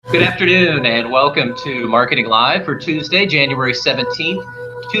Good afternoon and welcome to Marketing Live for Tuesday, January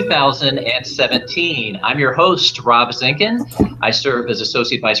 17th, 2017. I'm your host, Rob Zinkin. I serve as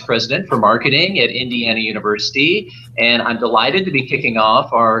Associate Vice President for Marketing at Indiana University, and I'm delighted to be kicking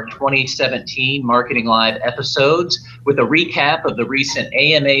off our 2017 Marketing Live episodes with a recap of the recent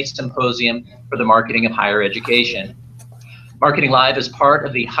AMA Symposium for the Marketing of Higher Education. Marketing Live is part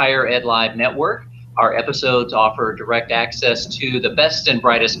of the Higher Ed Live Network. Our episodes offer direct access to the best and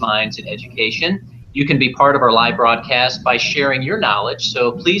brightest minds in education. You can be part of our live broadcast by sharing your knowledge,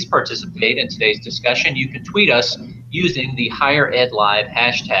 so please participate in today's discussion. You can tweet us using the Higher Ed Live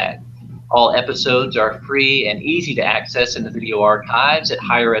hashtag. All episodes are free and easy to access in the video archives at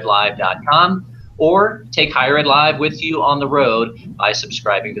higheredlive.com, or take Higher Ed Live with you on the road by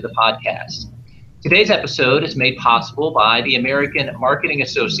subscribing to the podcast. Today's episode is made possible by the American Marketing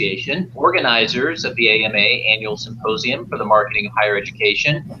Association, organizers of the AMA Annual Symposium for the Marketing of Higher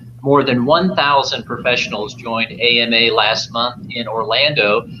Education. More than 1,000 professionals joined AMA last month in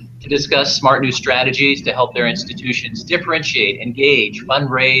Orlando to discuss smart new strategies to help their institutions differentiate, engage,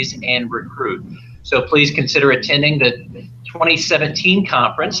 fundraise, and recruit. So please consider attending the 2017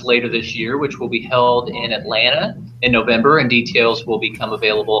 conference later this year, which will be held in Atlanta in November, and details will become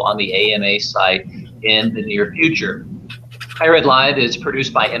available on the AMA site in the near future. Higher Ed Live is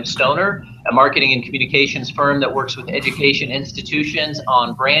produced by M. Stoner, a marketing and communications firm that works with education institutions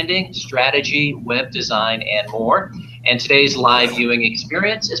on branding, strategy, web design, and more. And today's live viewing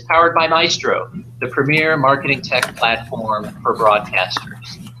experience is powered by Maestro, the premier marketing tech platform for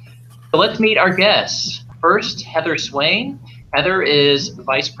broadcasters. So let's meet our guests. First, Heather Swain. Heather is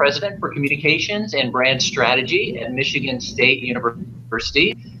Vice President for Communications and Brand Strategy at Michigan State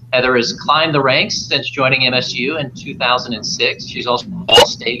University. Heather has climbed the ranks since joining MSU in 2006. She's also at Ball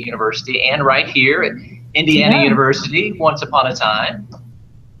State University and right here at Indiana University once upon a time.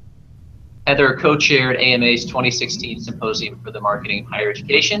 Heather co-chaired AMA's 2016 Symposium for the Marketing of Higher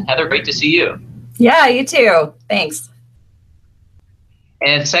Education. Heather, great to see you. Yeah, you too. Thanks.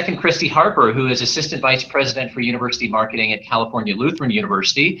 And second, Christy Harper, who is Assistant Vice President for University Marketing at California Lutheran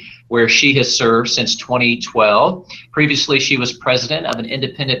University, where she has served since 2012. Previously, she was president of an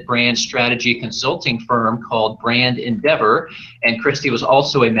independent brand strategy consulting firm called Brand Endeavor. And Christy was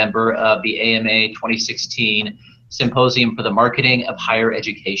also a member of the AMA 2016 Symposium for the Marketing of Higher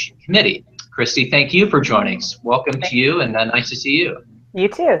Education Committee. Christy, thank you for joining us. Welcome to you, and nice to see you. You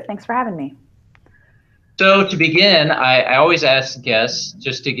too. Thanks for having me. So to begin, I always ask guests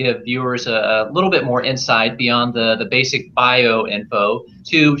just to give viewers a little bit more insight beyond the basic bio info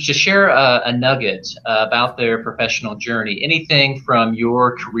to share a nugget about their professional journey, anything from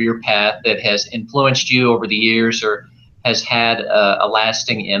your career path that has influenced you over the years or has had a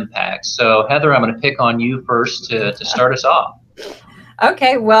lasting impact. So Heather, I'm going to pick on you first to start us off.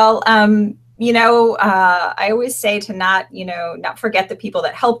 Okay, well, I always say to not forget the people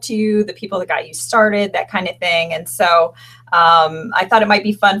that helped you, the people that got you started, that kind of thing. And so I thought it might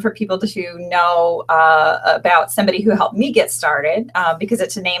be fun for people to know about somebody who helped me get started because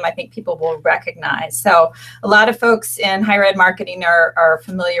it's a name I think people will recognize. So a lot of folks in higher ed marketing are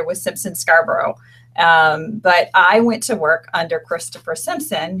familiar with Simpson Scarborough. But I went to work under Christopher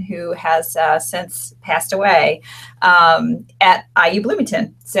Simpson, who has since passed away at IU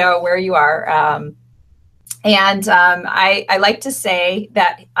Bloomington, so where you are. I like to say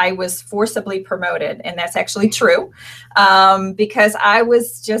that I was forcibly promoted, and that's actually true because I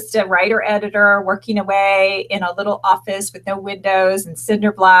was just a writer-editor working away in a little office with no windows and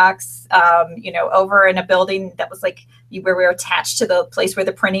cinder blocks, over in a building that was like where we were attached to the place where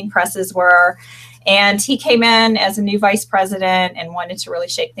the printing presses were. And he came in as a new vice president and wanted to really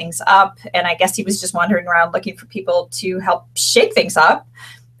shake things up. And I guess he was just wandering around looking for people to help shake things up.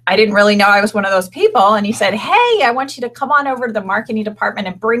 I didn't really know I was one of those people. And he said, hey, I want you to come on over to the marketing department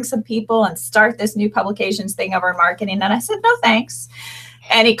and bring some people and start this new publications thing over in marketing. And I said, no, thanks.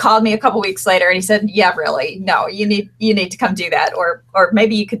 And he called me a couple weeks later and he said, yeah, really, no, you need to come do that. Or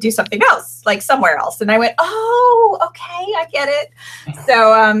maybe you could do something else, like somewhere else. And I went, oh, okay, I get it.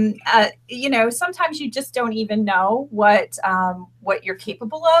 So, sometimes you just don't even know what you're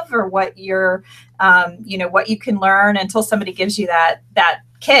capable of or what you're, what you can learn until somebody gives you that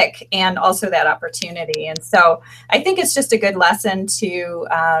kick and also that opportunity. And so I think it's just a good lesson to,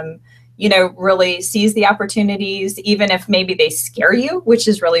 really seize the opportunities, even if maybe they scare you, which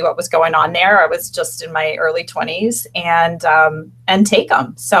is really what was going on there. I was just in my early 20s and take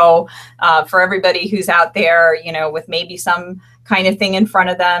them. So for everybody who's out there, with maybe some kind of thing in front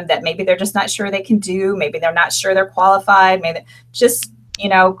of them that maybe they're just not sure they can do, maybe they're not sure they're qualified, maybe just,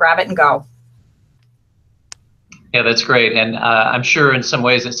 grab it and go. Yeah, that's great. And I'm sure in some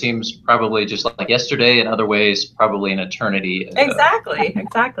ways it seems probably just like yesterday, in other ways, probably an eternity ago.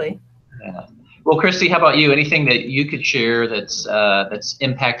 Exactly. Yeah. Well, Christy, how about you? Anything that you could share that's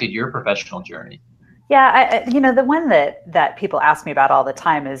impacted your professional journey? Yeah, the one that people ask me about all the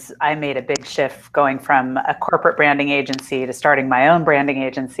time is I made a big shift going from a corporate branding agency to starting my own branding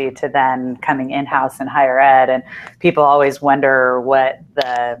agency to then coming in-house in higher ed. And people always wonder what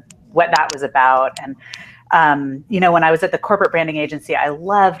that was about. And when I was at the corporate branding agency, I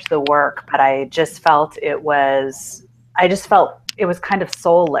loved the work, but I just felt it was kind of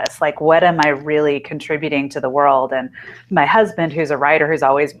soulless. Like, what am I really contributing to the world? And my husband, who's a writer who's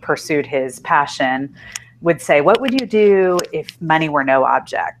always pursued his passion, would say, what would you do if money were no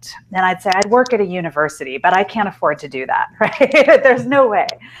object? And I'd say, I'd work at a university, but I can't afford to do that, right? There's no way.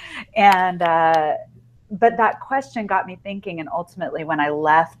 And but that question got me thinking. And ultimately, when I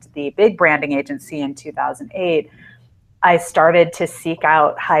left the big branding agency in 2008, I started to seek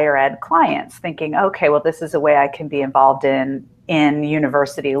out higher ed clients, thinking, okay, well, this is a way I can be involved in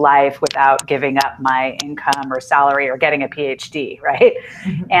university life without giving up my income or salary or getting a PhD, right?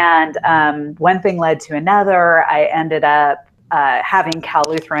 Mm-hmm. And one thing led to another. I ended up having Cal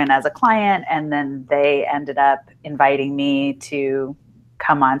Lutheran as a client, and then they ended up inviting me to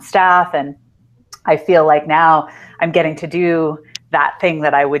come on staff. And I feel like now I'm getting to do that thing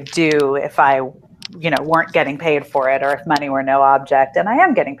that I would do if I weren't getting paid for it, or if money were no object, and I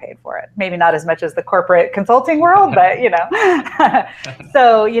am getting paid for it. Maybe not as much as the corporate consulting world, but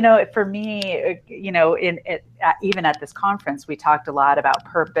so for me, even at this conference, we talked a lot about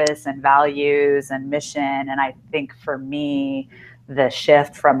purpose and values and mission, and I think for me, the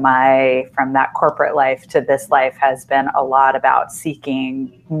shift from that corporate life to this life has been a lot about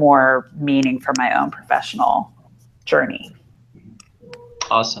seeking more meaning for my own professional journey.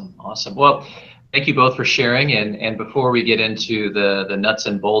 Awesome. Well, thank you both for sharing. And before we get into the nuts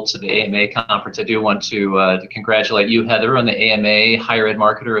and bolts of the AMA conference, I do want to congratulate you, Heather, on the AMA Higher Ed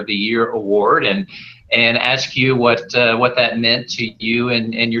Marketer of the Year award, and ask you what that meant to you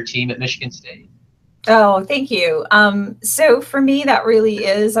and your team at Michigan State. Oh, thank you. So for me, that really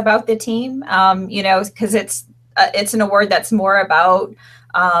is about the team, because it's an award that's more about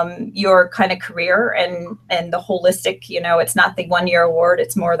your kind of career and the holistic, it's not the 1 year award,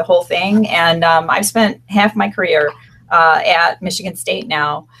 it's more the whole thing. And I've spent half my career at Michigan State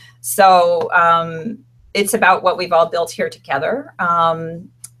now. So it's about what we've all built here together,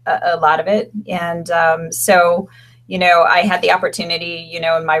 a lot of it. And so I had the opportunity,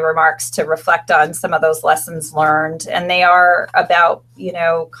 in my remarks to reflect on some of those lessons learned. And they are about,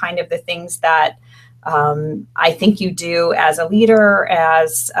 kind of the things that I think you do as a leader,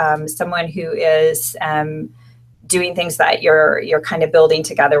 as someone who is doing things that you're kind of building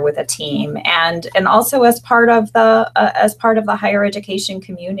together with a team, and also as part of the higher education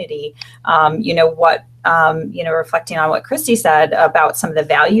community. Reflecting on what Christy said about some of the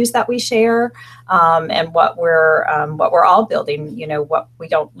values that we share, and what we're all building, what we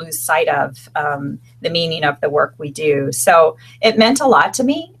don't lose sight of, the meaning of the work we do. So it meant a lot to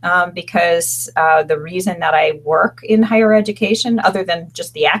me, because the reason that I work in higher education, other than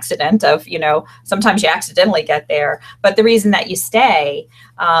just the accident of, sometimes you accidentally get there, but the reason that you stay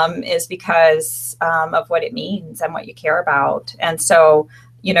is because of what it means and what you care about. And so,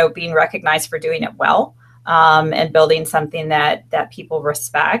 being recognized for doing it well, and building something that people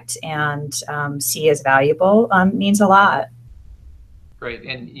respect and see as valuable means a lot. Great.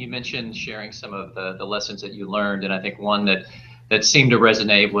 And you mentioned sharing some of the lessons that you learned. And I think one that seemed to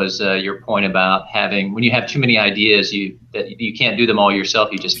resonate was your point about when you have too many ideas, that you can't do them all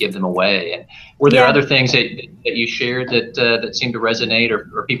yourself, you just give them away. And were there other things that you shared that seemed to resonate,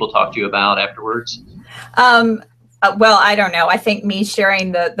 or people talked to you about afterwards? Well, I don't know. I think me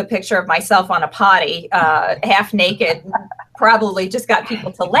sharing the picture of myself on a potty, half naked, probably just got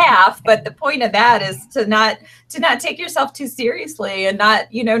people to laugh. But the point of that is to not take yourself too seriously, and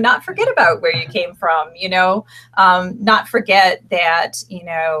not forget about where you came from. Not forget that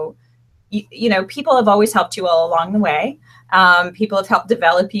people have always helped you all along the way. People have helped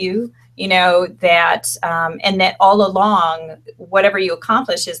develop you. That and that all along, whatever you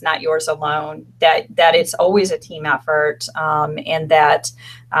accomplish is not yours alone, that it's always a team effort, and that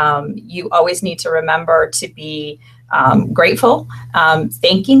you always need to remember to be grateful,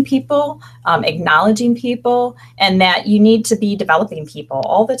 thanking people, acknowledging people, and that you need to be developing people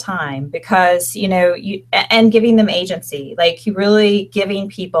all the time, because, and giving them agency, like you really giving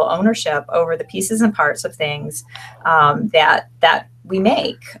people ownership over the pieces and parts of things that we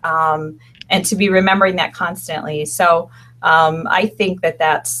make, and to be remembering that constantly. So I think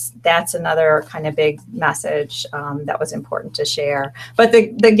that's another kind of big message that was important to share. But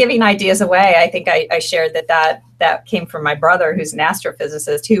the giving ideas away, I think I shared that came from my brother, who's an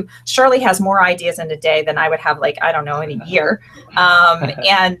astrophysicist, who surely has more ideas in a day than I would have, like, I don't know, in a year.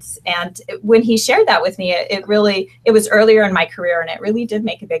 And when he shared that with me, it was earlier in my career, and it really did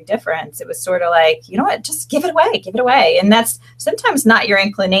make a big difference. It was sort of like, you know what, just give it away. And that's sometimes not your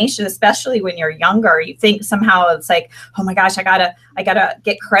inclination, especially when you're younger. You think somehow it's like, oh my gosh, I gotta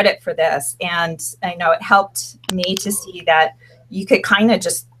get credit for this. And I know it helped me to see that you could kind of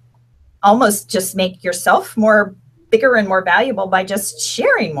almost just make yourself more bigger and more valuable by just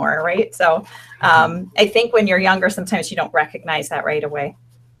sharing more, right? So I think when you're younger, sometimes you don't recognize that right away.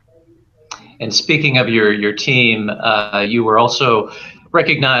 And speaking of your team, you were also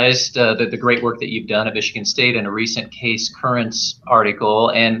recognized the great work that you've done at Michigan State in a recent Case Currents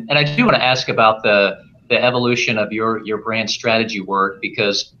article. And I do want to ask about the evolution of your brand strategy work,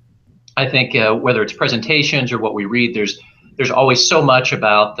 because I think whether it's presentations or what we read, there's always so much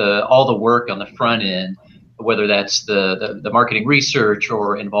about all the work on the front end, whether that's the marketing research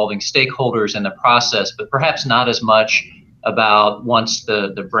or involving stakeholders in the process, but perhaps not as much about once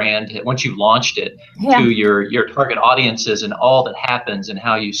the brand, once you've launched it, to your target audiences and all that happens and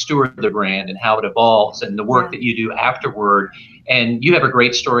how you steward the brand and how it evolves and the work that you do afterward. And you have a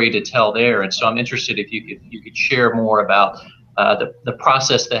great story to tell there. And so I'm interested if you could share more about the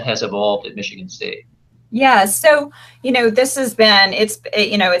process that has evolved at Michigan State. Yeah, so this has been it's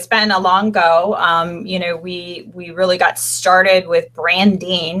been a long go. We really got started with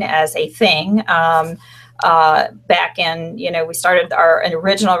branding as a thing back in we started our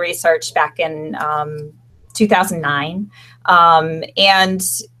original research back in 2009, and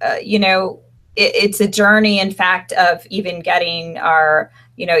it's a journey, in fact, of even getting our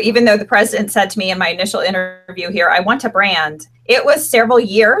even though the president said to me in my initial interview here, I want a brand, it was several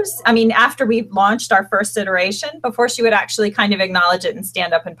years. I mean, after we launched our first iteration, before she would actually kind of acknowledge it and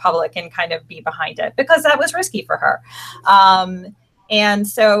stand up in public and kind of be behind it, because that was risky for her. And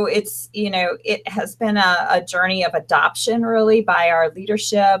so it's, it has been a journey of adoption, really, by our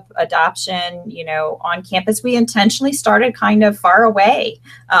leadership, adoption, on campus. We intentionally started kind of far away,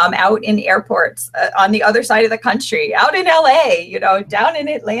 out in airports, on the other side of the country, out in LA, down in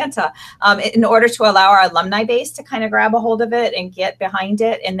Atlanta, in order to allow our alumni base to kind of grab a hold of it and get behind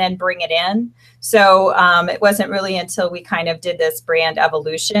it and then bring it in. So it wasn't really until we kind of did this brand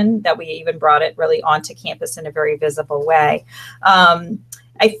evolution that we even brought it really onto campus in a very visible way.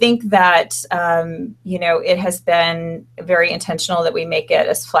 I think that, it has been very intentional that we make it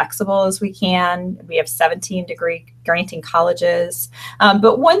as flexible as we can. We have 17 degree granting colleges.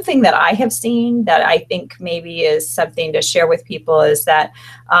 But one thing that I have seen that I think maybe is something to share with people is that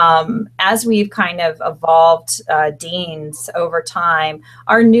as we've kind of evolved deans over time,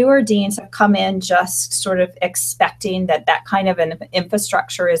 our newer deans have come in just sort of expecting that kind of an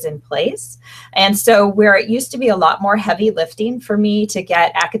infrastructure is in place. And so where it used to be a lot more heavy lifting for me to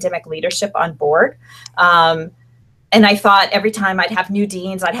get academic leadership on board, and I thought every time I'd have new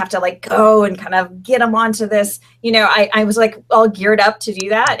deans, I'd have to go and kind of get them onto this. I was all geared up to do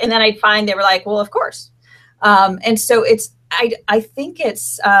that. And then I'd find they were like, well, of course. And so I think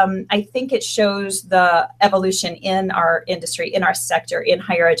it shows the evolution in our industry, in our sector, in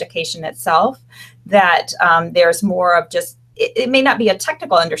higher education itself, that there's more of just, it may not be a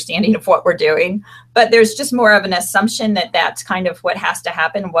technical understanding of what we're doing, but there's just more of an assumption that that's kind of what has to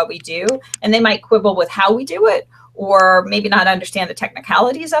happen, what we do. And they might quibble with how we do it, or maybe not understand the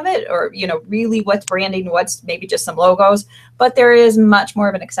technicalities of it, or, really what's branding, what's maybe just some logos, but there is much more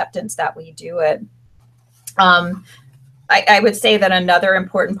of an acceptance that we do it. I would say that another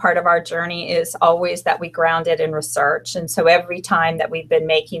important part of our journey is always that we ground it in research. And so every time that we've been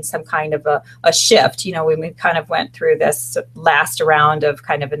making some kind of a shift, when we kind of went through this last round of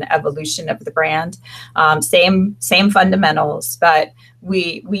kind of an evolution of the brand, same fundamentals, but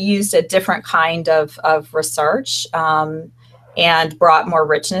we used a different kind of research, and brought more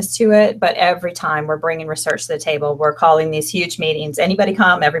richness to it. But every time we're bringing research to the table, we're calling these huge meetings. Anybody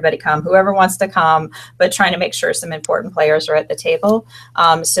come, everybody come, whoever wants to come, but trying to make sure some important players are at the table,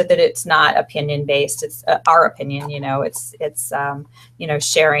 so that it's not opinion based. It's our opinion, it's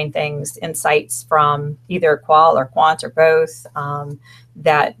sharing things, insights from either qual or quant or both.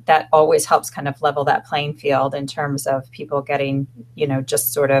 That always helps kind of level that playing field in terms of people getting,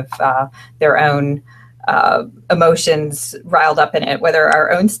 just sort of their own emotions riled up in it, whether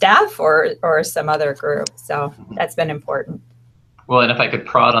our own staff or some other group. So that's been important. Well, and if I could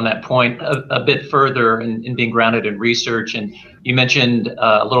prod on that point a bit further in being grounded in research, and you mentioned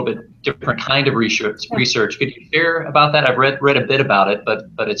a little bit different kind of research. Could you share about that? I've read a bit about it,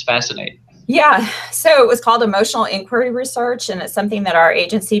 but it's fascinating. Yeah, so it was called emotional inquiry research, and it's something that our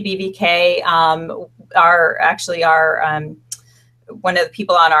agency, BVK, one of the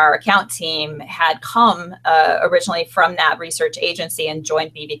people on our account team had come originally from that research agency and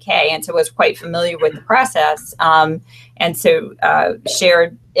joined BVK, and so was quite familiar with the process, and so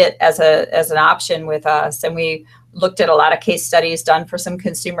shared it as an option with us. And we looked at a lot of case studies done for some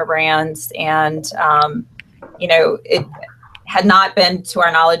consumer brands, and it had not been, to our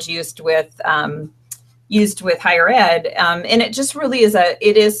knowledge, used with higher ed, and it just really is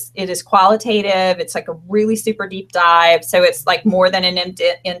it is qualitative. It's like a really super deep dive, so it's like more than an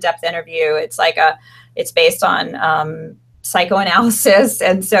in-depth interview. It's based on psychoanalysis,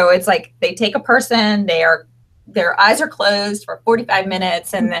 and so it's like they take a person, their eyes are closed for 45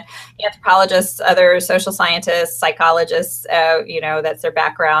 minutes, and the anthropologists, other social scientists, psychologists, that's their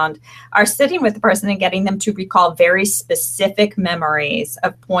background, are sitting with the person and getting them to recall very specific memories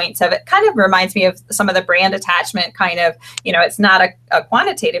of points of it. Kind of reminds me of some of the brand attachment kind of, it's not a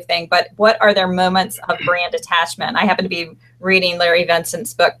quantitative thing, but what are their moments of brand attachment? I happen to be reading Larry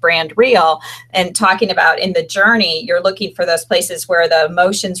Vincent's book, Brand Real, and talking about in the journey, you're looking for those places where the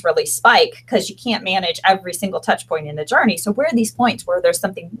emotions really spike, because you can't manage every single touch point in the journey. So where are these points where there's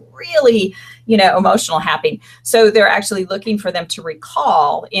something really, emotional happening? So they're actually looking for them to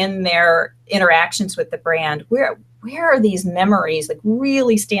recall in their interactions with the brand, where are these memories like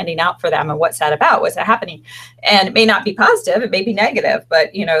really standing out for them, and what's that about? What's that happening? And it may not be positive, it may be negative, but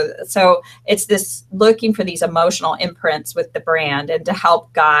so it's this looking for these emotional imprints with the brand, and to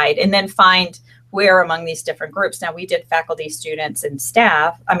help guide and then find where among these different groups. Now, we did faculty, students, and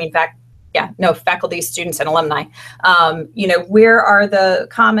staff. Faculty, students, and alumni. Where are the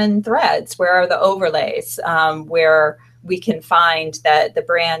common threads? Where are the overlays? Where we can find that the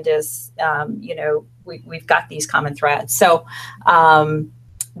brand is, we've got these common threads. So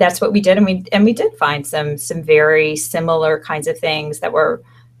that's what we did, and we did find some very similar kinds of things that were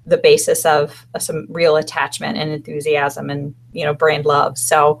the basis of some real attachment and enthusiasm and brand love.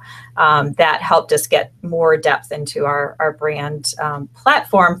 So that helped us get more depth into our brand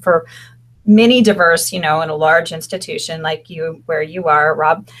platform for many diverse, in a large institution like where you are,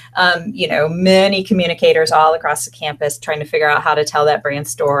 Rob, many communicators all across the campus trying to figure out how to tell that brand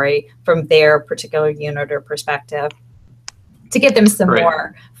story from their particular unit or perspective to give them some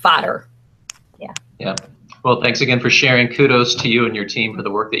more fodder. Yeah. Well, thanks again for sharing. Kudos to you and your team for the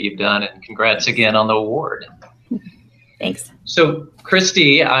work that you've done, and congrats again on the award. Thanks. So,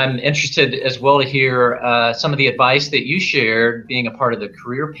 Christy, I'm interested as well to hear some of the advice that you shared being a part of the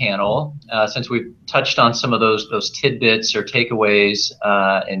career panel, since we've touched on some of those tidbits or takeaways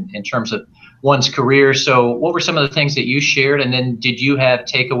in terms of one's career. So what were some of the things that you shared, and then did you have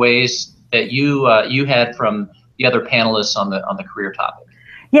takeaways that you had from the other panelists on the career topic?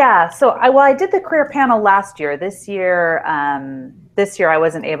 Yeah, so I did the career panel last year. This year I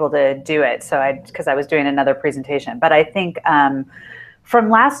wasn't able to do it, because I was doing another presentation. But I think from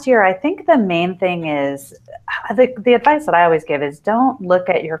last year, I think the main thing is the advice that I always give is don't look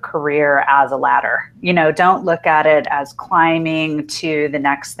at your career as a ladder. Don't look at it as climbing to the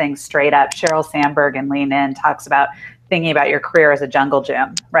next thing straight up. Sheryl Sandberg in Lean In talks about thinking about your career as a jungle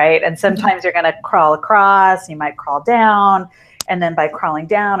gym, right? And sometimes you're going to crawl across, you might crawl down, and then by crawling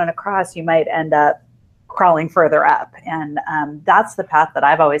down and across, you might end up crawling further up. And that's the path that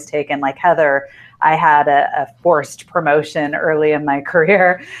I've always taken. Like Heather, I had a forced promotion early in my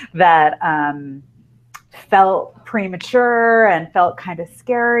career that felt premature and felt kind of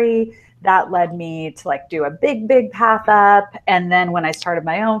scary. That led me to do a big path up. And then when I started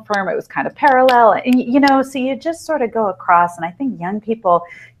my own firm, it was kind of parallel. And, so you just sort of go across. And I think young people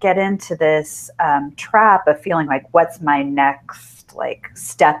get into this trap of feeling like, what's my next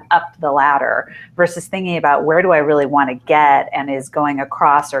step up the ladder, versus thinking about where do I really want to get, and is going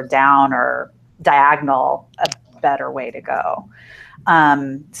across or down or diagonal a better way to go.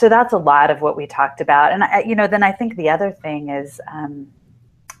 So that's a lot of what we talked about. And then I think the other thing is,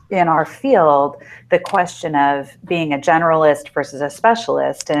 in our field, the question of being a generalist versus a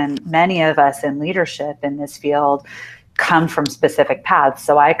specialist, and many of us in leadership in this field come from specific paths.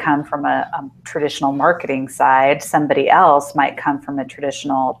 So I come from a traditional marketing side. Somebody else might come from a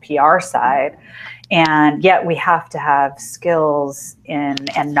traditional PR side. And yet we have to have skills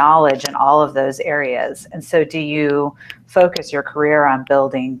and knowledge in all of those areas. And so do you focus your career on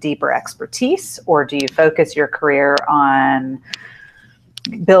building deeper expertise, or do you focus your career on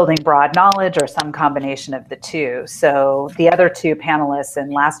building broad knowledge or some combination of the two. So the other two panelists in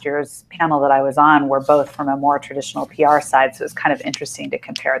last year's panel that I was on were both from a more traditional PR side. So it's kind of interesting to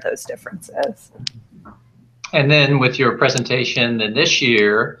compare those differences. And then with your presentation in this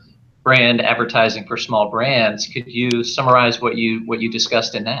year, brand advertising for small brands, could you summarize what you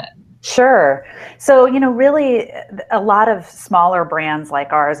discussed in that? Sure. So, really a lot of smaller brands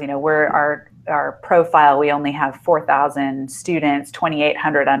like ours, we're our profile, we only have 4,000 students,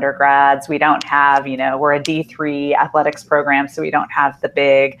 2,800 undergrads. We don't have, we're a D3 athletics program, so we don't have the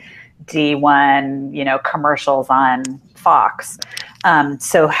big D1, commercials on Fox.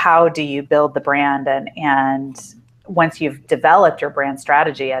 So how do you build the brand? And once you've developed your brand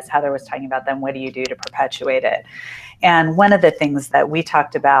strategy, as Heather was talking about, then what do you do to perpetuate it? And one of the things that we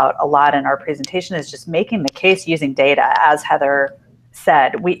talked about a lot in our presentation is just making the case using data. As Heather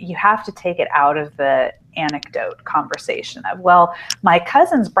said, you have to take it out of the anecdote conversation of, well, my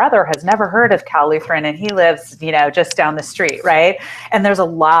cousin's brother has never heard of Cal Lutheran and he lives, just down the street, right? And there's a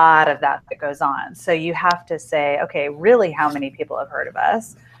lot of that goes on. So you have to say, okay, really, how many people have heard of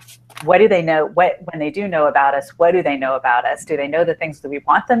us? What do they know? When they do know about us, what do they know about us? Do they know the things that we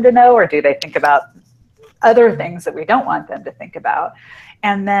want them to know, or do they think about other things that we don't want them to think about?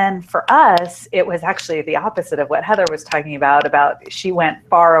 And then for us, it was actually the opposite of what Heather was talking about she went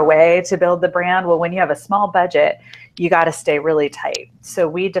far away to build the brand. Well, when you have a small budget, you got to stay really tight. So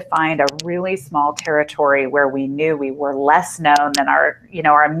we defined a really small territory where we knew we were less known than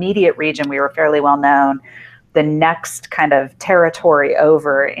our immediate region. We were fairly well known. The next kind of territory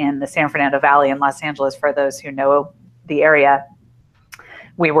over in the San Fernando Valley in Los Angeles, for those who know the area,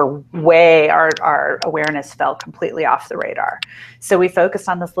 we were our awareness fell completely off the radar. So we focused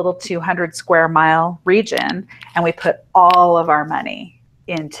on this little 200 square mile region, and we put all of our money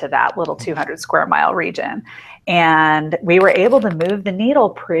into that little 200 square mile region. And we were able to move the needle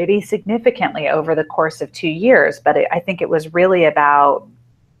pretty significantly over the course of 2 years. But I think it was really about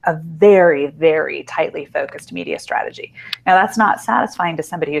a very, very tightly focused media strategy. Now, that's not satisfying to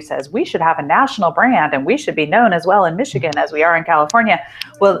somebody who says we should have a national brand and we should be known as well in Michigan as we are in California.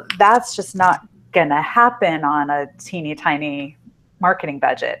 Well, that's just not going to happen on a teeny tiny marketing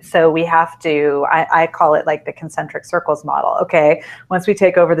budget. So we have to, I call it like the concentric circles model. Okay, once we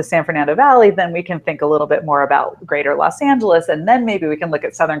take over the San Fernando Valley, then we can think a little bit more about greater Los Angeles, and then maybe we can look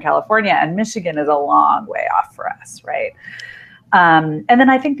at Southern California, and Michigan is a long way off for us, right? And then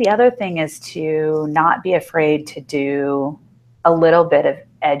I think the other thing is to not be afraid to do a little bit of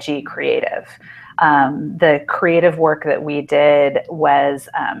edgy creative. The creative work that we did was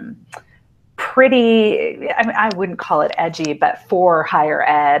pretty, I wouldn't call it edgy, but for higher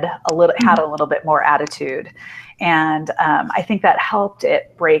ed, had a little bit more attitude. And I think that helped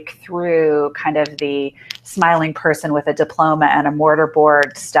it break through kind of the smiling person with a diploma and a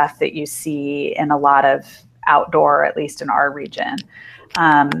mortarboard stuff that you see in a lot of outdoor, at least in our region.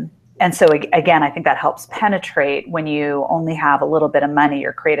 And so again, I think that helps penetrate. When you only have a little bit of money,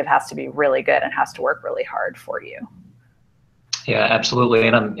 your creative has to be really good and has to work really hard for you. Yeah, absolutely.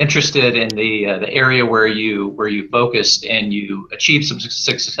 And I'm interested in the area where you focused and you achieved some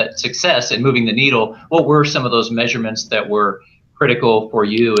success in moving the needle. What were some of those measurements that were critical for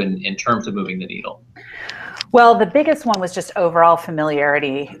you in terms of moving the needle? Well, the biggest one was just overall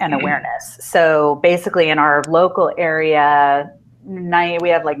familiarity and awareness. So basically in our local area, we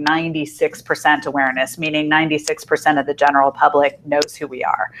have like 96% awareness, meaning 96% of the general public knows who we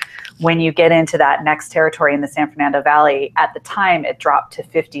are. When you get into that next territory in the San Fernando Valley, at the time it dropped to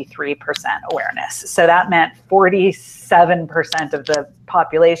 53% awareness. So that meant 47% of the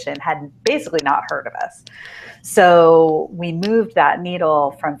population had basically not heard of us. So we moved that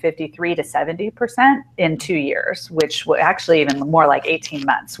needle from 53 to 70% in 2 years, which was actually even more like 18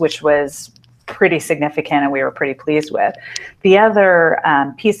 months, which was pretty significant and we were pretty pleased with. The other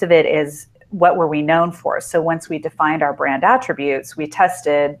piece of it is, what were we known for? So once we defined our brand attributes, we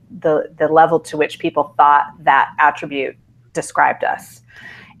tested the level to which people thought that attribute described us.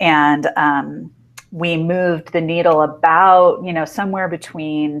 And we moved the needle about, somewhere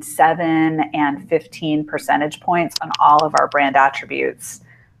between 7 and 15 percentage points on all of our brand attributes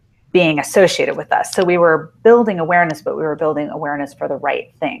being associated with us. So we were building awareness, but we were building awareness for the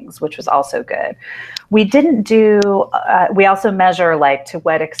right things, which was also good. We didn't do, we also measure like to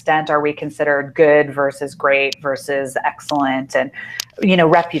what extent are we considered good versus great versus excellent, and,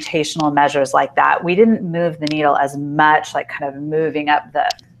 reputational measures like that. We didn't move the needle as much, like kind of moving up the,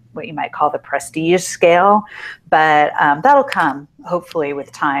 what you might call the prestige scale, but that'll come hopefully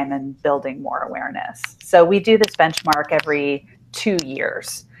with time and building more awareness. So we do this benchmark every 2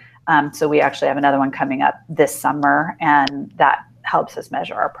 years. So we actually have another one coming up this summer, and that helps us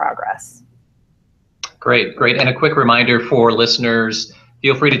measure our progress. Great, great. And a quick reminder for listeners,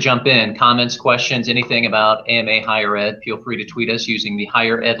 feel free to jump in. Comments, questions, anything about AMA Higher Ed, feel free to tweet us using the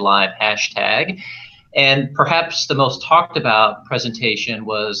Higher Ed Live hashtag. And perhaps the most talked about presentation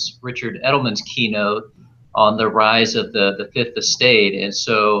was Richard Edelman's keynote on the rise of the fifth estate. And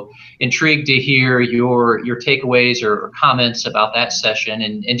so intrigued to hear your takeaways or comments about that session.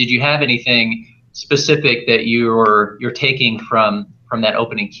 And did you have anything specific that you're taking from that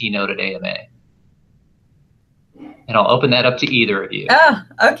opening keynote at AMA? And I'll open that up to either of you. Oh,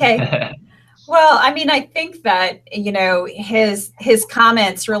 okay. Well, I mean, I think that, his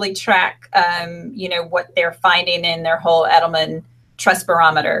comments really track, what they're finding in their whole Edelman Trust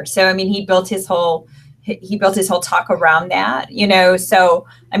Barometer. So, I mean, he built his whole talk around that, So,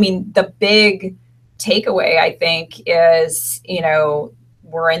 I mean, the big takeaway, I think, is,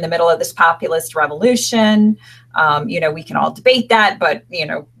 we're in the middle of this populist revolution. We can all debate that, but,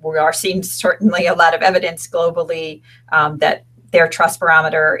 we are seeing certainly a lot of evidence globally that their trust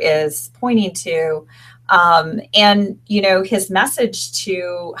barometer is pointing to. And, his message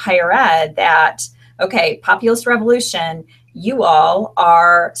to higher ed that, okay, populist revolution, you all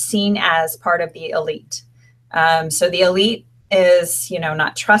are seen as part of the elite. So the elite is,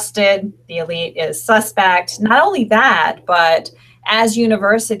 not trusted. The elite is suspect. Not only that, but as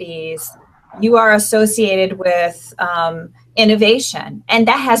universities, you are associated with innovation. And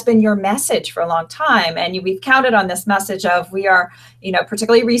that has been your message for a long time. And we've counted on this message of we are,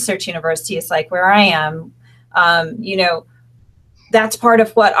 particularly research universities like where I am, that's part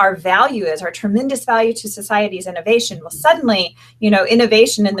of what our value is, our tremendous value to society's innovation. Well, suddenly,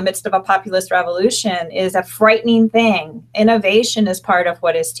 innovation in the midst of a populist revolution is a frightening thing. Innovation is part of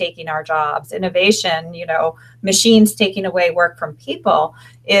what is taking our jobs. Innovation, machines taking away work from people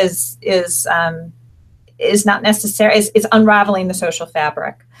is not necessary, is unraveling the social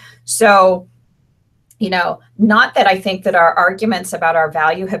fabric. So, not that I think that our arguments about our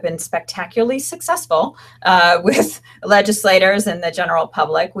value have been spectacularly successful with legislators and the general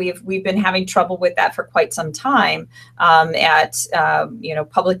public. We've been having trouble with that for quite some time at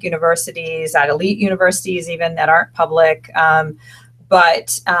public universities, at elite universities even that aren't public.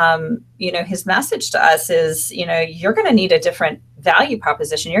 But his message to us is, you're going to need a different value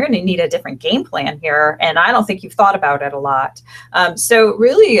proposition. You're going to need a different game plan here. And I don't think you've thought about it a lot. So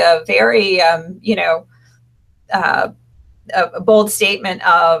really a very, a bold statement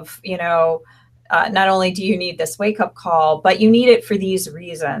of, not only do you need this wake-up call, but you need it for these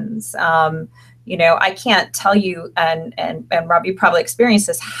reasons. I can't tell you, and Rob, you probably experienced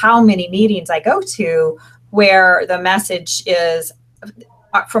this, how many meetings I go to where the message is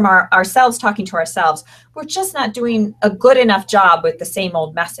from ourselves talking to ourselves, we're just not doing a good enough job with the same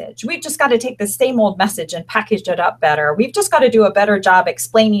old message. We've just got to take the same old message and package it up better. We've just got to do a better job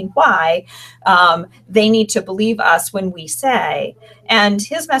explaining why they need to believe us when we say. And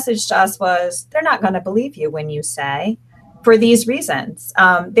his message to us was, they're not going to believe you when you say, for these reasons.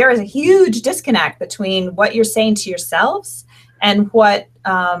 There is a huge disconnect between what you're saying to yourselves and what,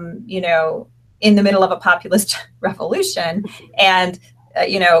 in the middle of a populist revolution and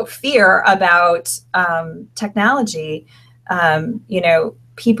fear about technology,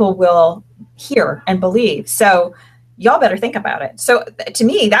 people will hear and believe. So y'all better think about it. So to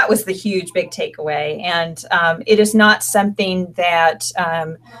me, that was the huge big takeaway. And it is not something that,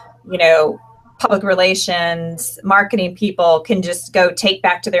 public relations, marketing people can just go take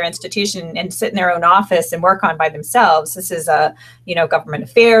back to their institution and sit in their own office and work on by themselves. This is a, government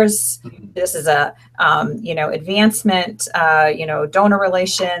affairs. This is a, advancement, donor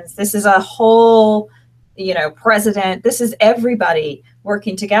relations. This is a whole, president. This is everybody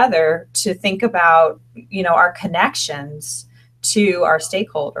working together to think about, our connections to our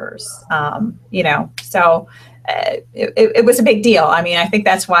stakeholders, so it was a big deal. I mean, I think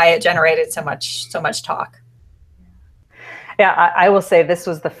that's why it generated so much talk. Yeah, I will say this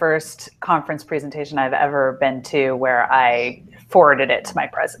was the first conference presentation I've ever been to where I forwarded it to my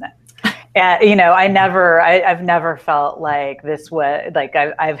president. And, I've never felt like this was like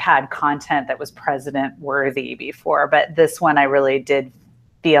I've had content that was president worthy before, but this one I really did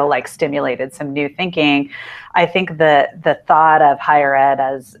feel like stimulated some new thinking. I think the thought of higher ed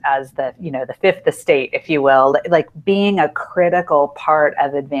as the, the fifth estate, if you will, like being a critical part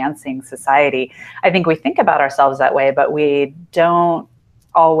of advancing society. I think we think about ourselves that way, but we don't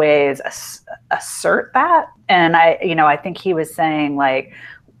always assert that. And I think he was saying, like,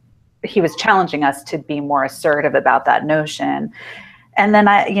 he was challenging us to be more assertive about that notion. And then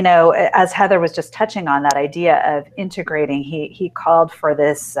as Heather was just touching on that idea of integrating, he called for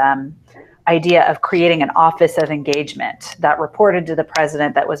this idea of creating an office of engagement that reported to the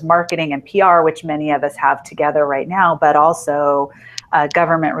president, that was marketing and PR, which many of us have together right now, but also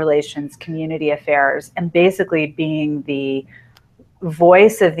government relations, community affairs, and basically being the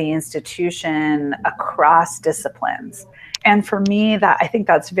voice of the institution across disciplines. And for me, that I think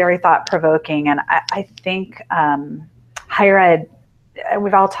that's very thought-provoking. And I think higher ed,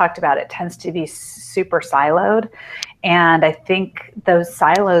 we've all talked about it, tends to be super siloed. And I think those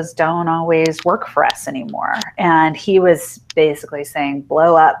silos don't always work for us anymore. And he was basically saying,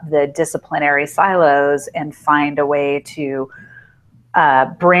 blow up the disciplinary silos and find a way to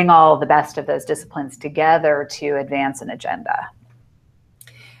bring all the best of those disciplines together to advance an agenda.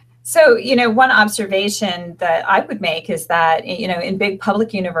 So, one observation that I would make is that, in big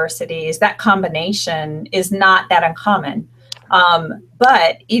public universities, that combination is not that uncommon.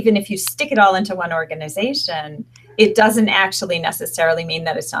 But even if you stick it all into one organization, it doesn't actually necessarily mean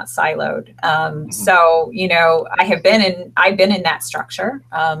that it's not siloed. So, I've been in that structure.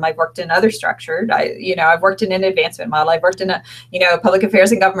 I've worked in other structures. I've worked in an advancement model. I've worked in a, public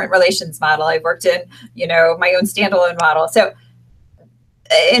affairs and government relations model. I've worked in, my own standalone model. So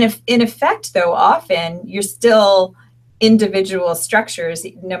in effect, though, often you're still individual structures,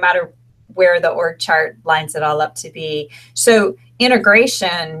 no matter where the org chart lines it all up to be. So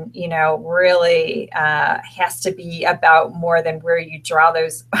integration, really has to be about more than where you draw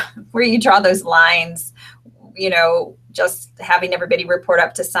those lines. Just having everybody report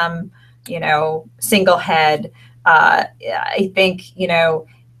up to some, single head. I think,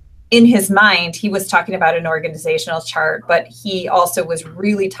 in his mind, he was talking about an organizational chart, but he also was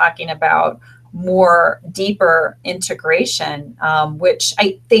really talking about more deeper integration, which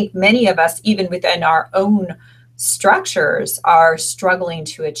I think many of us, even within our own structures, are struggling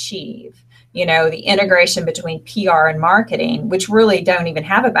to achieve. The integration between PR and marketing, which really don't even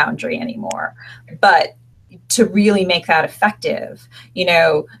have a boundary anymore, but to really make that effective,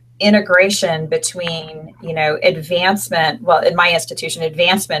 integration between, advancement. Well, in my institution,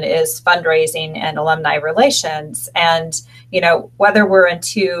 advancement is fundraising and alumni relations. And, whether we're in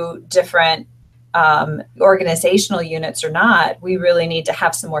two different organizational units or not, we really need to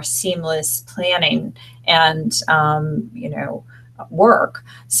have some more seamless planning and, work.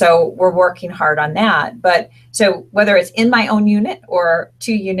 So we're working hard on that. But so whether it's in my own unit or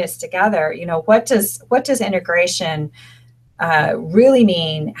two units together, what does integration really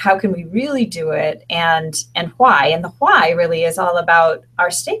mean? How can we really do it, and why? And the why really is all about our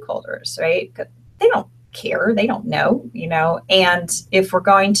stakeholders, right? They don't care, they don't know, and if we're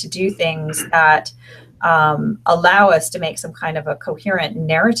going to do things that allow us to make some kind of a coherent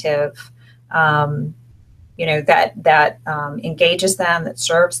narrative, that engages them, that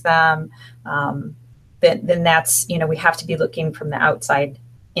serves them, then that's, we have to be looking from the outside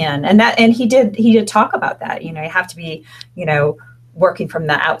in. And he did talk about that. You have to be, working from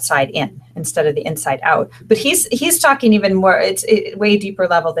the outside in instead of the inside out. But he's talking even more, it's way deeper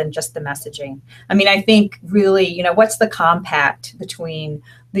level than just the messaging. I mean, I think really, what's the compact between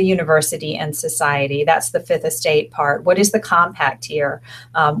the university and society? That's the fifth estate part. What is the compact here?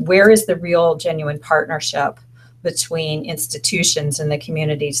 Where is the real genuine partnership between institutions and the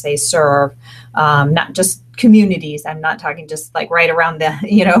communities they serve? Not just communities. I'm not talking just like right around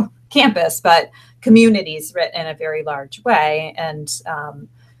the, campus, but communities written in a very large way. And,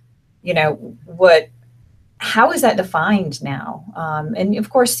 how is that defined now? And of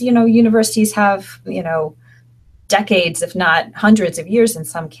course, universities have, decades, if not hundreds of years in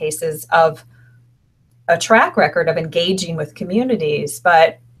some cases, of a track record of engaging with communities.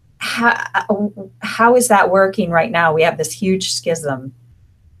 But how is that working right now? We have this huge schism,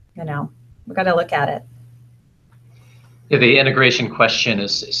 we've got to look at it. Yeah, the integration question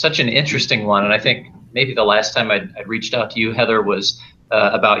is such an interesting one. And I think maybe the last time I'd reached out to you, Heather, was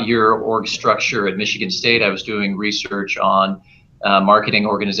about your org structure at Michigan State. I was doing research on marketing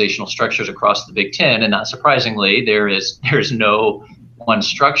organizational structures across the Big Ten. And not surprisingly, there's no one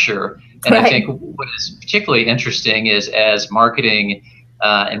structure. And right. I think what is particularly interesting is as marketing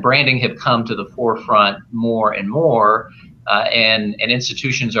and branding have come to the forefront more and more, and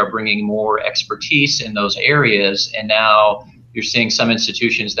institutions are bringing more expertise in those areas. And now you're seeing some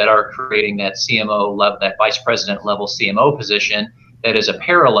institutions that are creating that CMO level, that vice president level CMO position that is a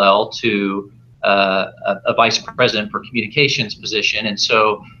parallel to a vice president for communications position. And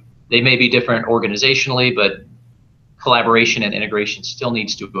so they may be different organizationally, but collaboration and integration still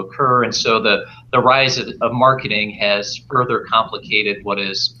needs to occur. And so the rise of marketing has further complicated what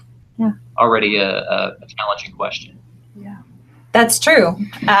is already a challenging question. Yeah, that's true.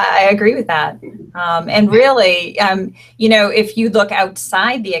 I agree with that. And really, if you look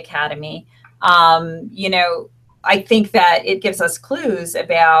outside the academy, You know, I think that it gives us clues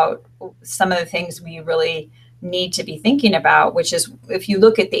about some of the things we really need to be thinking about, which is if you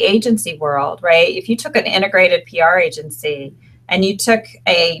look at the agency world, right? If you took an integrated PR agency and you took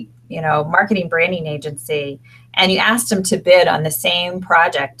a, you know, marketing branding agency and you asked them to bid on the same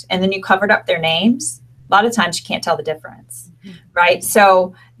project and then you covered up their names, a lot of times you can't tell the difference, right?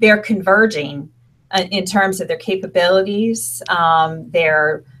 So they're converging in terms of their capabilities,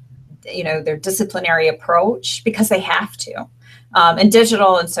 their disciplinary approach, because they have to. And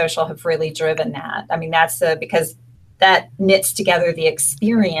digital and social have really driven that. I mean, that's because that knits together the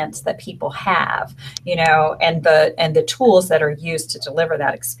experience that people have, you know, and the tools that are used to deliver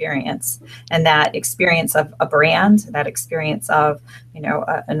that experience, and that experience of a brand, that experience of, you know,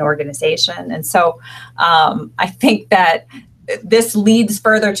 an organization. And so I think that this leads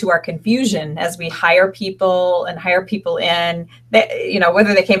further to our confusion as we hire people in that, you know,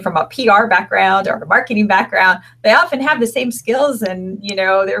 whether they came from a PR background or a marketing background, they often have the same skills, and, you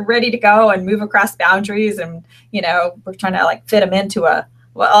know, they're ready to go and move across boundaries. And, you know, we're trying to like fit them into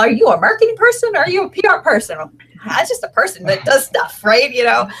well, are you a marketing person? Or are you a PR person? Well, I'm just a person that does stuff, right? You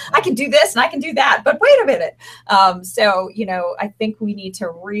know, I can do this and I can do that, but wait a minute. So, you know, I think we need to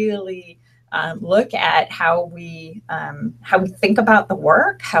really look at how we think about the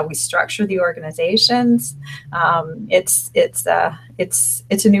work, how we structure the organizations. It's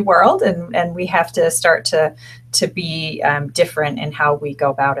a new world, and we have to start to be different in how we go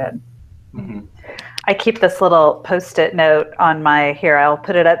about it. Mm-hmm. I keep this little Post-it note on I'll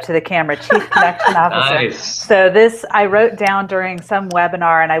put it up to the camera, Chief Connection Officer. Nice. So this I wrote down during some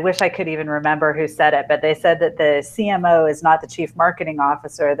webinar, and I wish I could even remember who said it, but they said that the CMO is not the Chief Marketing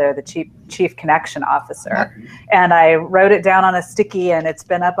Officer, they're the Chief Connection Officer. And I wrote it down on a sticky, and it's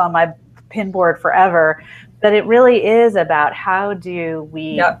been up on my pin board forever. But it really is about how do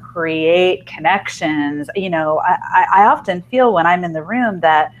we create connections. You know, I often feel when I'm in the room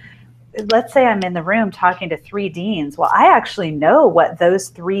that, let's say I'm in the room talking to 3 deans. Well, I actually know what those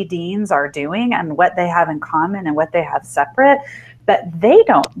 3 deans are doing and what they have in common and what they have separate, but they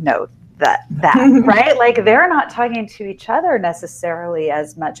don't know that right? Like, they're not talking to each other necessarily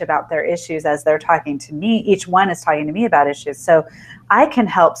as much about their issues as they're talking to me. Each one is talking to me about issues. So I can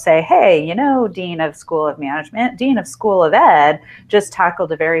help say, hey, you know, Dean of School of Management, Dean of School of Ed just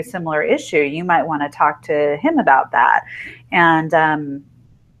tackled a very similar issue. You might want to talk to him about that. And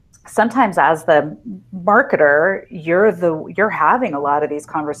sometimes as the marketer, you're having a lot of these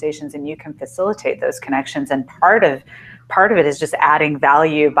conversations, and you can facilitate those connections. And part of it is just adding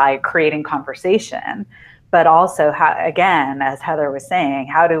value by creating conversation. But also, again, as Heather was saying,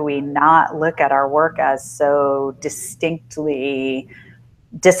 how do we not look at our work as so distinctly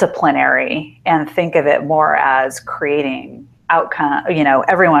disciplinary and think of it more as creating outcome, you know,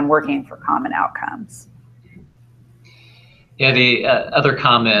 everyone working for common outcomes. Yeah, the other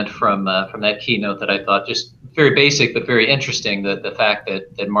comment from that keynote that I thought just very basic but very interesting, the fact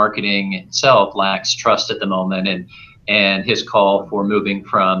that marketing itself lacks trust at the moment, and his call for moving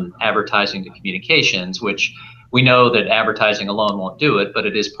from advertising to communications, which we know that advertising alone won't do it, but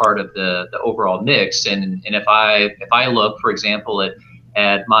it is part of the overall mix. And if I look, for example,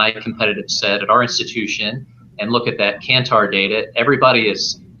 at my competitive set at our institution and look at that Kantar data, everybody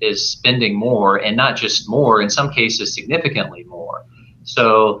is spending more, and not just more, in some cases significantly more.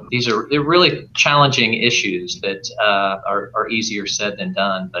 So they're really challenging issues that are easier said than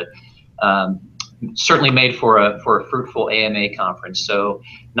done, but certainly made for a fruitful AMA conference. So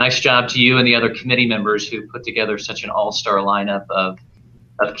nice job to you and the other committee members who put together such an all-star lineup of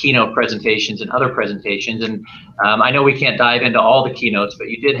keynote presentations and other presentations. And I know we can't dive into all the keynotes, but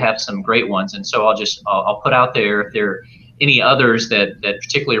you did have some great ones. And so I'll put out there if there any others that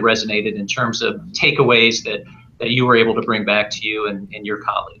particularly resonated in terms of takeaways that you were able to bring back to you and your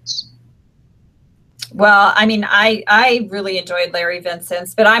colleagues. Well, I mean, I really enjoyed Larry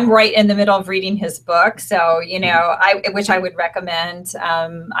Vincent's, but I'm right in the middle of reading his book. So, you know, which I would recommend.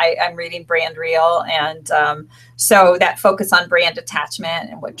 I'm reading Brand Real. And so that focus on brand attachment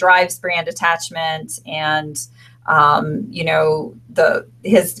and what drives brand attachment, and you know,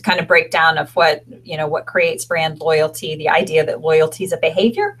 his kind of breakdown of what creates brand loyalty, the idea that loyalty is a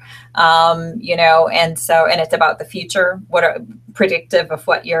behavior, you know, and it's about the future, what are predictive of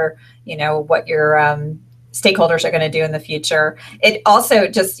what your stakeholders are going to do in the future. It also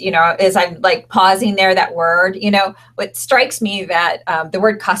just, you know, as I'm like pausing there, that word, you know, what strikes me that the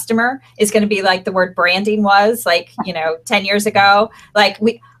word customer is going to be like the word branding was like, you know, 10 years ago. Like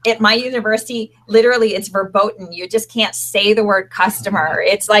at my university, literally it's verboten. You just can't say the word customer.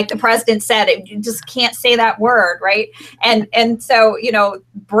 It's like the president said, you just can't say that word, right? And so, you know,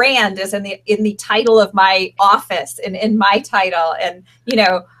 brand is in the title of my office and in my title. And, you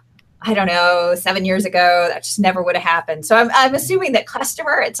know, I don't know, 7 years ago, that just never would have happened. So I'm assuming that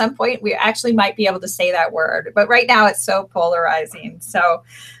customer at some point, we actually might be able to say that word. But right now it's so polarizing. So,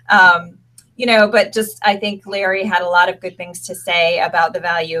 you know, but just, I think Larry had a lot of good things to say about the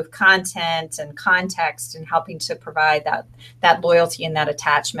value of content and context and helping to provide that loyalty and that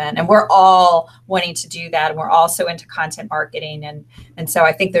attachment. And we're all wanting to do that. And we're also into content marketing. And so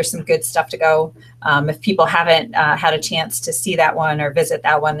I think there's some good stuff to go. If people haven't had a chance to see that one or visit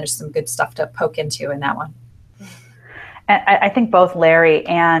that one, there's some good stuff to poke into in that one. And I think both Larry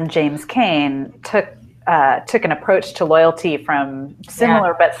and James Kane took an approach to loyalty from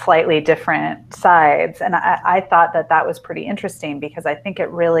similar but slightly different sides. And I thought that was pretty interesting because I think it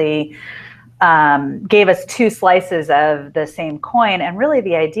really gave us two slices of the same coin, and really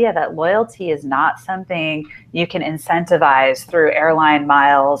the idea that loyalty is not something you can incentivize through airline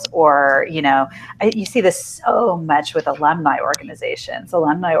miles or, you know, you see this so much with alumni organizations.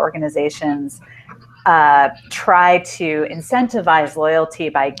 Alumni organizations try to incentivize loyalty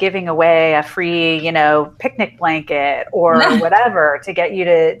by giving away a free, you know, picnic blanket or whatever to get you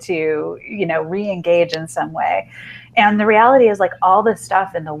to, you know, re-engage in some way. And the reality is, like, all this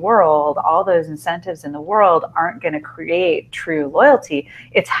stuff in the world, all those incentives in the world aren't going to create true loyalty.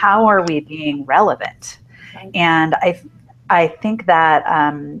 It's how are we being relevant? Right. And I think that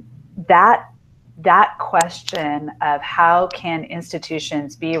that question of how can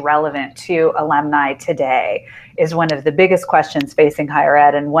institutions be relevant to alumni today is one of the biggest questions facing higher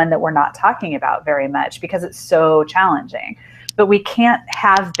ed, and one that we're not talking about very much because it's so challenging. But we can't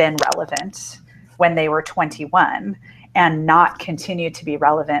have been relevant when they were 21 and not continue to be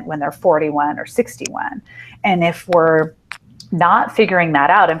relevant when they're 41 or 61. And if we're not figuring that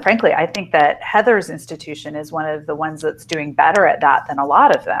out, and frankly, I think that Heather's institution is one of the ones that's doing better at that than a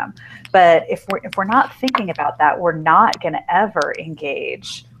lot of them. But if we're not thinking about that, we're not going to ever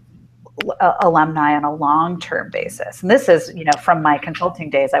engage alumni on a long-term basis. And this is, you know, from my consulting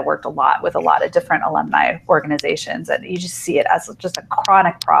days, I worked a lot with a lot of different alumni organizations, and you just see it as just a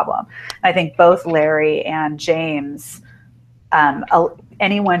chronic problem. I think both Larry and James,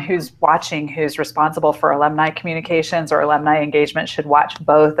 anyone who's watching who's responsible for alumni communications or alumni engagement should watch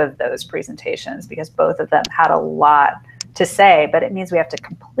both of those presentations, because both of them had a lot to say, but it means we have to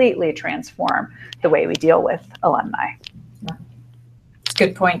completely transform the way we deal with alumni.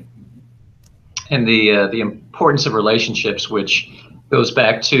 Good point. And the importance of relationships, which goes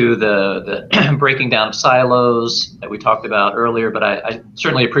back to the breaking down of silos that we talked about earlier. But I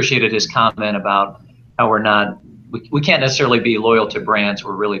certainly appreciated his comment about how we can't necessarily be loyal to brands.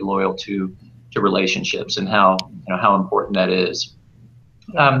 We're really loyal to relationships, and how important that is.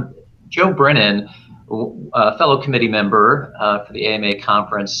 Joe Brennan, a fellow committee member for the AMA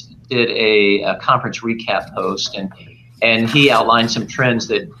conference, did a conference recap post, and he outlined some trends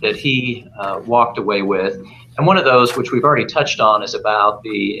that he walked away with. And one of those, which we've already touched on, is about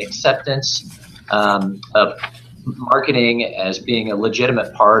the acceptance of marketing as being a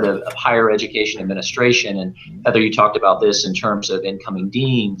legitimate part of higher education administration. And Heather, you talked about this in terms of incoming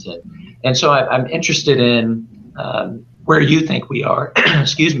deans. And so I'm interested in where you think we are,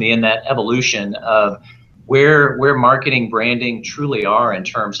 excuse me, in that evolution of where marketing, branding truly are in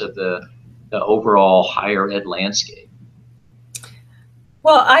terms of the overall higher ed landscape.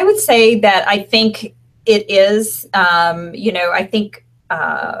 Well, I would say that I think it is, I think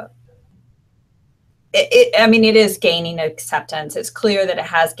it is gaining acceptance. It's clear that it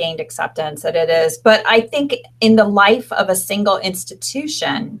has gained acceptance, that it is. But I think in the life of a single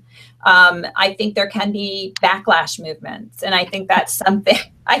institution, I think there can be backlash movements, and I think that's something.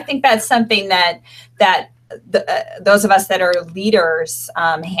 I think that's something that those of us that are leaders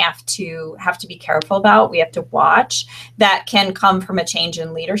have to be careful about. We have to watch. That can come from a change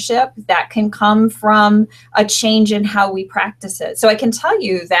in leadership. That can come from a change in how we practice it. So I can tell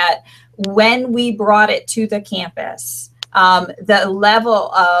you that when we brought it to the campus, the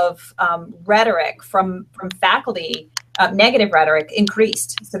level of rhetoric from faculty, negative rhetoric,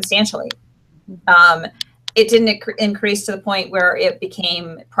 increased substantially. It didn't increase to the point where it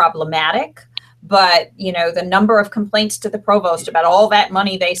became problematic. But, the number of complaints to the provost about all that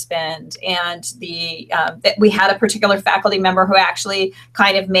money they spend, and that we had a particular faculty member who actually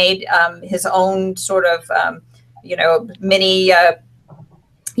kind of made his own sort of, mini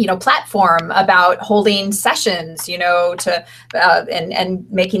platform about holding sessions, to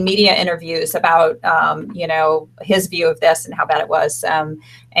and making media interviews about his view of this and how bad it was,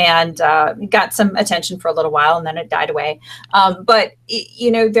 and got some attention for a little while, and then it died away. But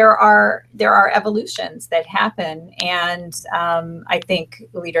there are evolutions that happen, and I think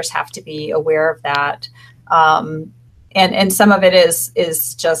leaders have to be aware of that. And some of it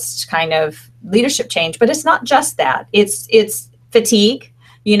is just kind of leadership change, but it's not just that. It's fatigue.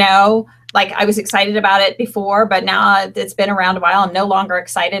 Like I was excited about it before, but now it's been around a while. I'm no longer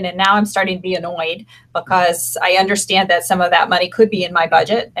excited. And now I'm starting to be annoyed because I understand that some of that money could be in my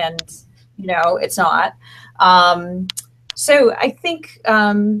budget and, it's not. So I think,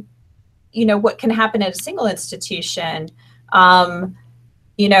 what can happen at a single institution,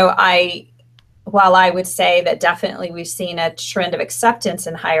 while I would say that definitely we've seen a trend of acceptance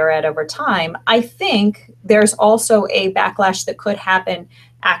in higher ed over time, I think there's also a backlash that could happen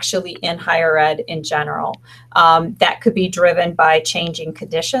actually in higher ed in general. That could be driven by changing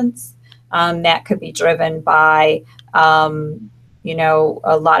conditions. That could be driven by,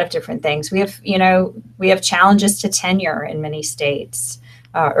 a lot of different things. We have challenges to tenure in many states,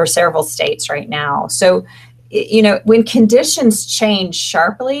 or several states right now. So, when conditions change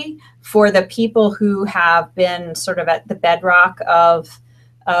sharply for the people who have been sort of at the bedrock of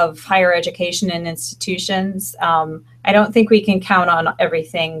higher education and institutions, I don't think we can count on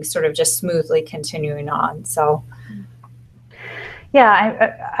everything sort of just smoothly continuing on. So,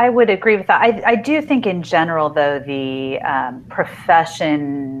 yeah, I would agree with that. I do think in general, though, the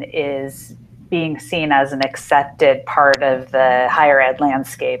profession is being seen as an accepted part of the higher ed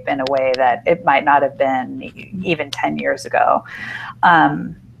landscape in a way that it might not have been even 10 years ago.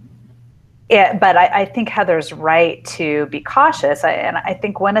 But I think Heather's right to be cautious. And I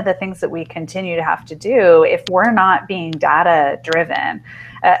think one of the things that we continue to have to do, if we're not being data driven,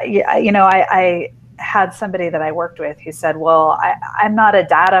 I had somebody that I worked with who said, well, I'm not a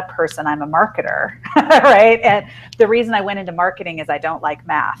data person, I'm a marketer, right? And the reason I went into marketing is I don't like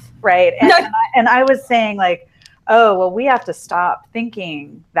math, right? And I was saying like, oh, well, we have to stop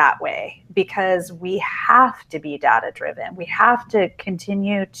thinking that way because we have to be data driven. We have to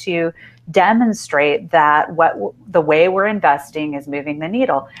continue to demonstrate that the way we're investing is moving the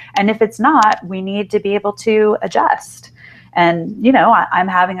needle. And if it's not, we need to be able to adjust. And, I'm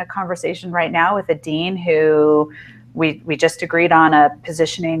having a conversation right now with a dean who we just agreed on a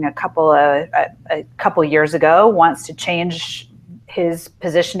positioning a couple years ago, wants to change his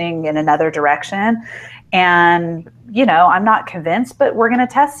positioning in another direction. And, I'm not convinced, but we're going to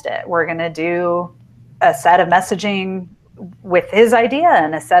test it. We're going to do a set of messaging with his idea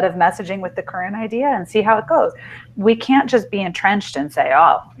and a set of messaging with the current idea and see how it goes. We can't just be entrenched and say,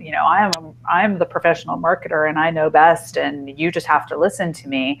 oh, I'm the professional marketer and I know best and you just have to listen to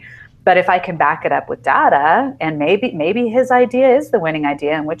me. But if I can back it up with data and maybe his idea is the winning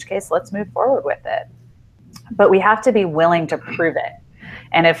idea, in which case let's move forward with it. But we have to be willing to prove it.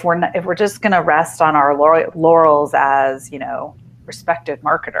 And if we're just going to rest on our laurels as, respective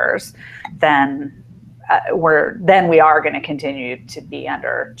marketers, then we are going to continue to be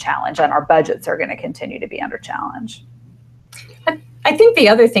under challenge, and our budgets are going to continue to be under challenge. I think the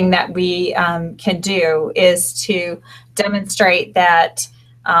other thing that we can do is to demonstrate that,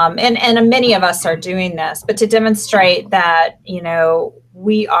 and many of us are doing this, but to demonstrate that,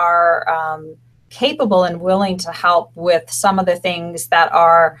 we are capable and willing to help with some of the things that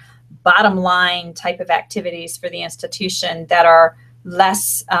are bottom line type of activities for the institution that are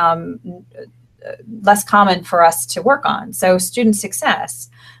less common for us to work on. So student success,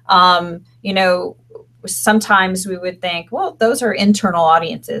 sometimes we would think, well, those are internal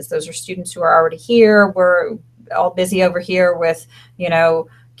audiences. Those are students who are already here. We're all busy over here with,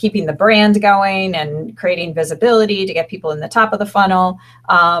 keeping the brand going and creating visibility to get people in the top of the funnel.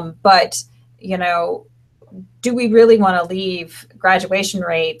 But do we really want to leave graduation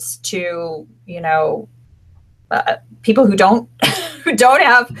rates to, people who don't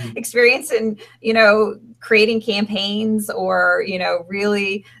have experience in, creating campaigns or,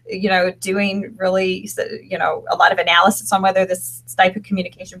 really, doing really, a lot of analysis on whether this type of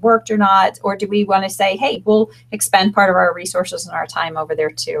communication worked or not? Or do we want to say, hey, we'll expend part of our resources and our time over there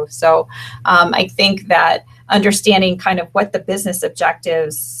too? So I think that understanding kind of what the business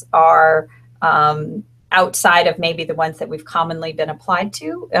objectives are, outside of maybe the ones that we've commonly been applied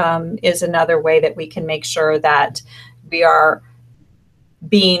to, is another way that we can make sure that we are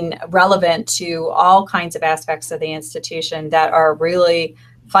being relevant to all kinds of aspects of the institution that are really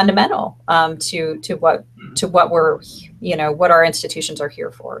fundamental to what we're, what our institutions are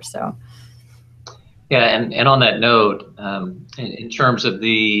here for. So. Yeah, and on that note, in terms of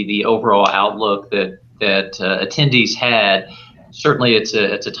the overall outlook that attendees had, certainly it's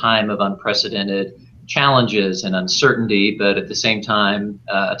a time of unprecedented challenges and uncertainty, but at the same time,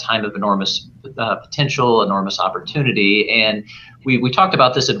 a time of enormous potential, enormous opportunity. And we talked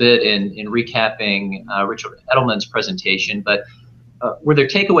about this a bit in recapping Richard Edelman's presentation, but were there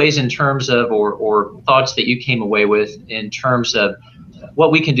takeaways in terms of, or thoughts that you came away with in terms of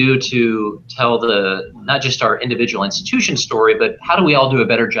what we can do to tell not just our individual institution story, but how do we all do a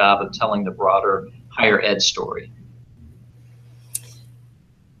better job of telling the broader higher ed story?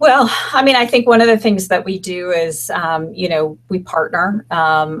 Well, I mean, I think one of the things that we do is, we partner.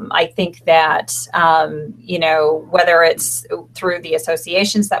 I think that, whether it's through the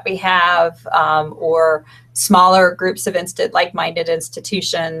associations that we have or smaller groups of like-minded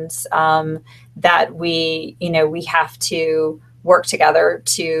institutions, that we have to work together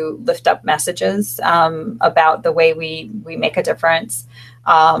to lift up messages about the way we make a difference.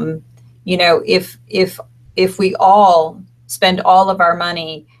 If we all spend all of our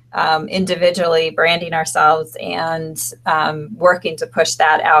money individually branding ourselves and working to push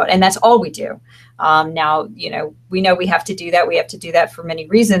that out, and that's all we do. Now, we know we have to do that. We have to do that for many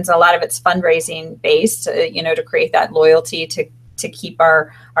reasons. A lot of it's fundraising based, to create that loyalty, to keep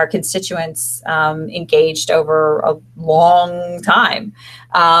our constituents engaged over a long time.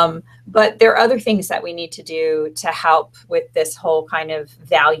 But there are other things that we need to do to help with this whole kind of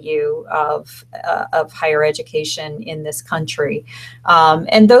value of higher education in this country.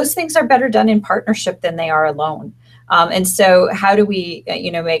 And those things are better done in partnership than they are alone. And so how do we,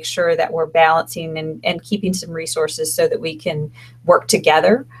 make sure that we're balancing and keeping some resources so that we can work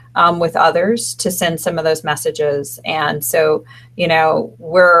together with others to send some of those messages. And so,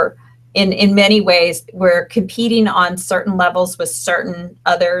 we're in many ways, we're competing on certain levels with certain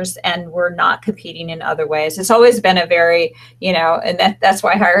others, and we're not competing in other ways. It's always been a very, and that's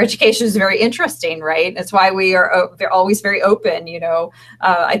why higher education is very interesting, right? That's why they're always very open.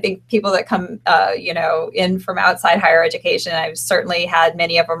 I think people that come, in from outside higher education, I've certainly had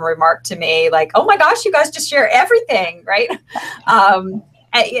many of them remark to me like, "Oh my gosh, you guys just share everything," right?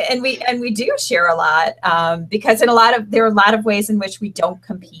 And we do share a lot because there are a lot of ways in which we don't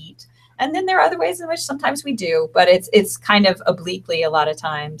compete. And then there are other ways in which sometimes we do, but it's kind of obliquely a lot of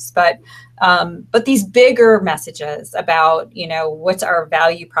times. But these bigger messages about, what's our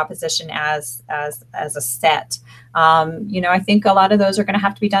value proposition as a set, I think a lot of those are going to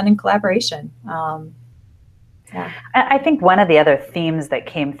have to be done in collaboration. Yeah. I think one of the other themes that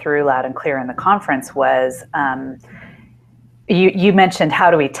came through loud and clear in the conference was you mentioned, how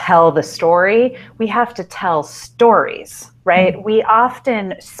do we tell the story? We have to tell stories, right? Mm-hmm. We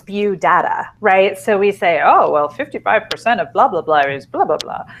often spew data, right? So we say, oh, well, 55% of blah, blah, blah is blah, blah,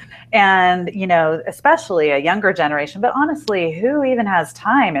 blah. And, especially a younger generation, but honestly, who even has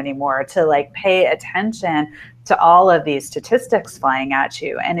time anymore to pay attention to all of these statistics flying at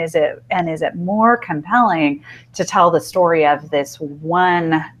you? And is it more compelling to tell the story of this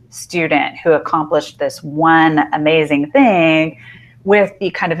one student who accomplished this one amazing thing, with the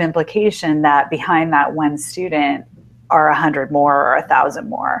kind of implication that behind that one student are 100 more or 1,000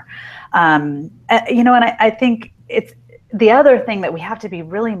 more? And I think it's the other thing that we have to be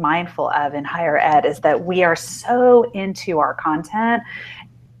really mindful of in higher ed is that we are so into our content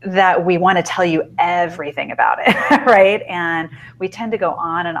that we want to tell you everything about it, right? And we tend to go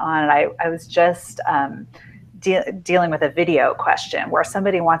on and on. And I was just dealing with a video question where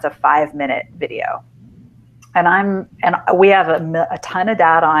somebody wants a 5-minute video. And we have a ton of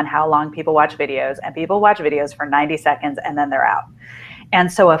data on how long people watch videos, and people watch videos for 90 seconds and then they're out.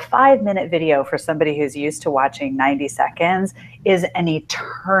 And so a 5-minute video for somebody who's used to watching 90 seconds is an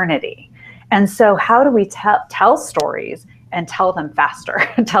eternity. And so how do we tell stories and tell them faster,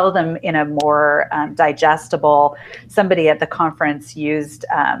 tell them in a more digestible? Somebody at the conference used,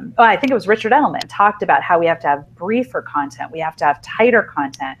 I think it was Richard Edelman, talked about how we have to have briefer content. We have to have tighter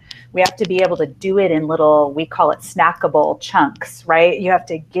content. We have to be able to do it in little, we call it snackable chunks, right? You have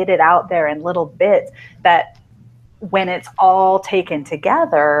to get it out there in little bits that when it's all taken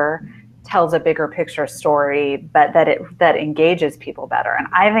together, tells a bigger picture story, but that engages people better. And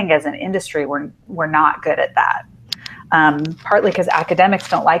I think as an industry, we're not good at that. Partly because academics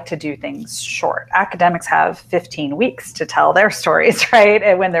don't like to do things short. Academics have 15 weeks to tell their stories, right?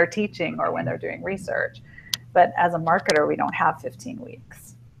 And when they're teaching or when they're doing research. But as a marketer, we don't have 15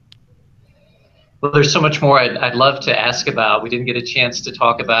 weeks. Well, there's so much more I'd love to ask about. We didn't get a chance to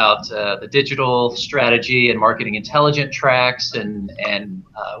talk about the digital strategy and marketing intelligent tracks and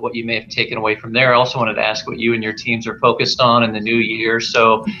what you may have taken away from there. I also wanted to ask what you and your teams are focused on in the new year.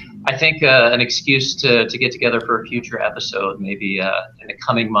 So I think an excuse to get together for a future episode, maybe in the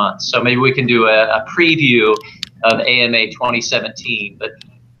coming months. So maybe we can do a preview of AMA 2017. But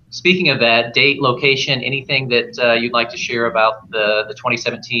speaking of that, date, location, anything that you'd like to share about the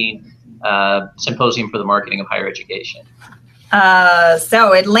 2017 Symposium for the Marketing of Higher Education?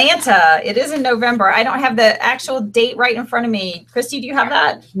 So Atlanta, it is in November. I don't have the actual date right in front of me. Christy, do you have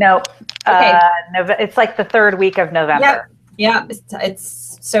that? Nope. Okay. It's like the third week of November. Yeah.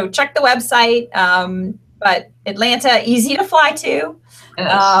 It's so check the website. But Atlanta, easy to fly to.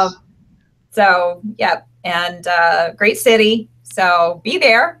 Yes. So yeah, and great city. So be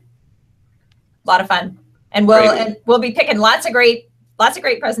there. A lot of fun, and we'll be picking lots of great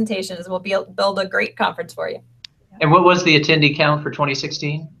presentations. We'll build a great conference for you. And what was the attendee count for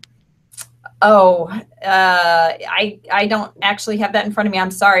 2016? Oh, I don't actually have that in front of me. I'm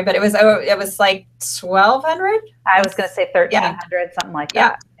sorry, but it was like 1,200. I was going to say 1,300, something like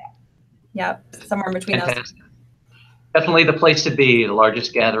that. Yeah, somewhere in between those. Definitely the place to be, the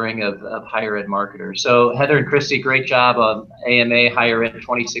largest gathering of higher ed marketers. So Heather and Christy, great job on AMA Higher Ed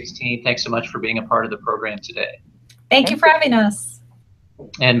 2016. Thanks so much for being a part of the program today. Thank you for having us.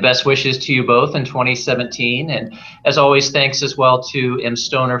 And best wishes to you both in 2017. And as always, thanks as well to M.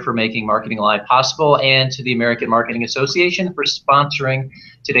 Stoner for making Marketing Live possible, and to the American Marketing Association for sponsoring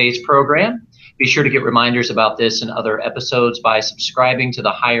today's program. Be sure to get reminders about this and other episodes by subscribing to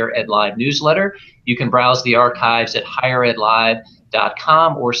the Higher Ed Live newsletter. You can browse the archives at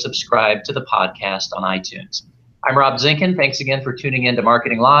higheredlive.com or subscribe to the podcast on iTunes. I'm Rob Zinkin. Thanks again for tuning in to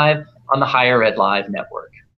Marketing Live on the Higher Ed Live Network.